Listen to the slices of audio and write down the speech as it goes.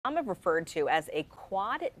Referred to as a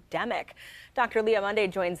quad-demic. Dr. Lea Monday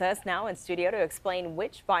joins us now in studio to explain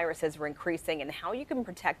which viruses are increasing and how you can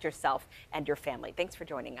protect yourself and your family. Thanks for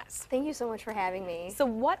joining us. Thank you so much for having me. So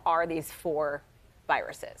what are these four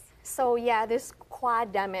viruses? So yeah, this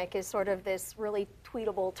quad-demic is sort of this really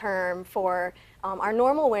tweetable term for our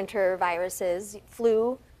normal winter viruses,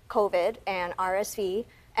 flu, COVID, and RSV.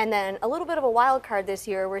 And then a little bit of a wild card this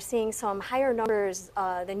year, we're seeing some higher numbers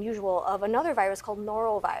than usual of another virus called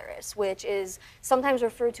norovirus, which is sometimes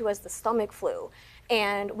referred to as the stomach flu.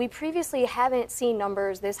 And we previously haven't seen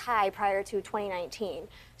numbers this high prior to 2019.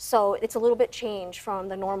 So it's a little bit changed from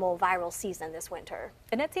the normal viral season this winter.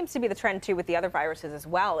 And it seems to be the trend too with the other viruses as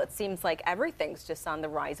well. It seems like everything's just on the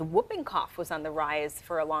rise. Whooping cough was on the rise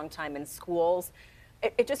for a long time in schools.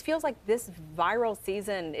 It just feels like this viral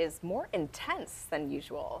season is more intense than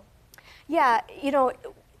usual. Yeah, you know,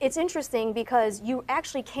 it's interesting because you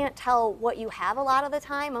actually can't tell what you have a lot of the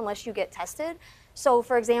time unless you get tested. So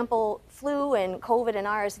for example, flu and COVID and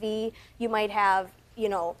RSV, you might have,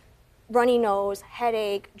 runny nose,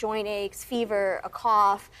 headache, joint aches, fever, a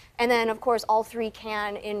cough, and then of course all three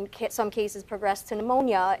can in some cases progress to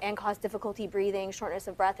pneumonia and cause difficulty breathing, shortness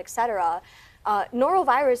of breath, etc.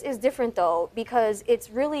 Norovirus is different though because it's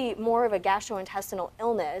really more of a gastrointestinal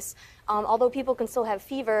illness. Although people can still have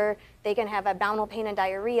fever, they can have abdominal pain and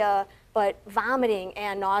diarrhea, but vomiting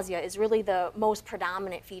and nausea is really the most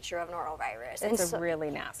predominant feature of norovirus. It's a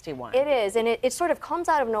really nasty one. It is, and it sort of comes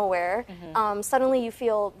out of nowhere. Suddenly you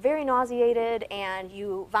feel very nauseated and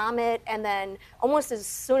you vomit, and then almost as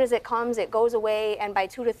soon as it comes, it goes away, and by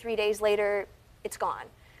 2 to 3 days later, it's gone.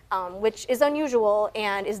 Which is unusual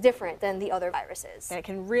and is different than the other viruses. And it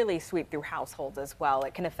can really sweep through households as well.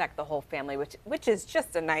 It can affect the whole family, which is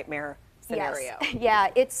just a nightmare scenario. Yes. Yeah,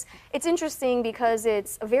 it's interesting because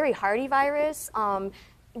it's a very hardy virus.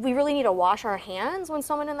 We really need to wash our hands when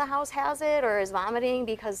someone in the house has it or is vomiting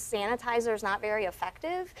because sanitizer is not very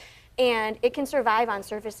effective. And it can survive on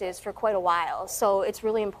surfaces for quite a while. So it's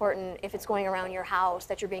really important if it's going around your house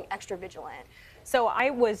that you're being extra vigilant. So I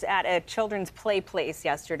was at a children's play place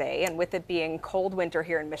yesterday, and with it being cold winter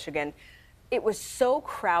here in Michigan, it was so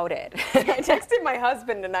crowded. I texted my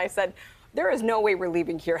husband and I said, there is no way we're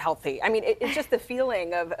leaving here healthy. I mean, it's just the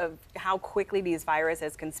feeling of how quickly these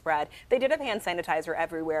viruses can spread. They did have hand sanitizer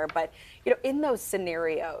everywhere, but in those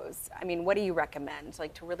scenarios, I mean, what do you recommend,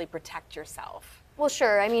 like, to really protect yourself? Well,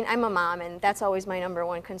 sure. I mean, I'm a mom, and that's always my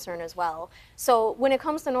 #1 concern as well. So when it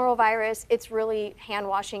comes to norovirus, it's really hand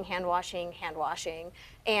washing, hand washing, hand washing.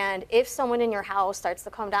 And if someone in your house starts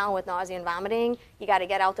to come down with nausea and vomiting, you got to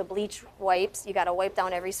get out the bleach wipes. You got to wipe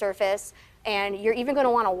down every surface. And you're even going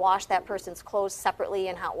to want to wash that person's clothes separately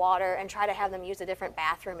in hot water and try to have them use a different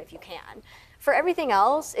bathroom if you can. For everything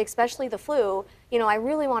else, especially the flu, I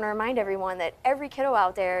really want to remind everyone that every kiddo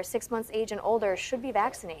out there, 6 months age and older, should be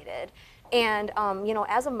vaccinated. And,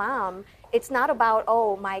 as a mom, it's not about,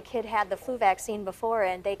 oh, my kid had the flu vaccine before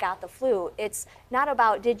and they got the flu. It's not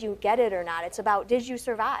about did you get it or not. It's about did you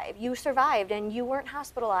survive? You survived and you weren't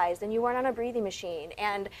hospitalized and you weren't on a breathing machine.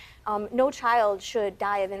 And no child should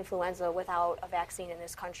die of influenza without a vaccine in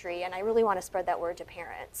this country. And I really want to spread that word to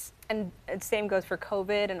parents. And the same goes for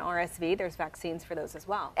COVID and RSV. There's vaccines for those as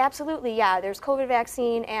well. Absolutely, yeah. There's COVID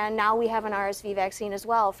vaccine, and now we have an RSV vaccine as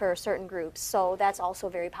well for certain groups. So that's also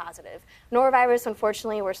very positive. Norovirus,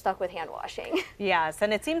 unfortunately, we're stuck with hand washing. Yes,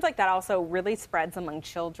 and it seems like that also really spreads among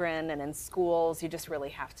children and in schools. You just really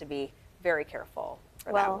have to be very careful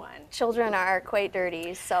for that one. Children are quite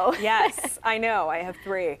dirty, so. Yes, I know. I have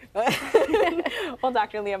 3. Well,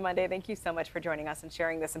 Dr. Lea Monday, thank you so much for joining us and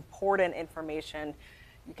sharing this important information.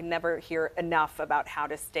 You can never hear enough about how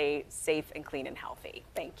to stay safe and clean and healthy.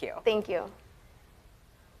 Thank you. Thank you.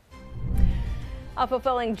 A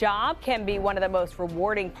fulfilling job can be one of the most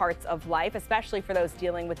rewarding parts of life, especially for those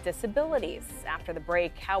dealing with disabilities. After the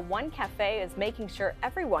break, how one cafe is making sure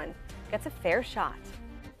everyone gets a fair shot.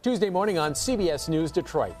 Tuesday morning on CBS News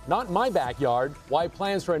Detroit. Not in my backyard. Why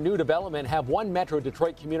plans for a new development have one Metro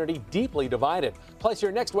Detroit community deeply divided. Plus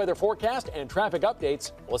your next weather forecast and traffic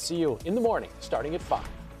updates. We'll see you in the morning starting at 5.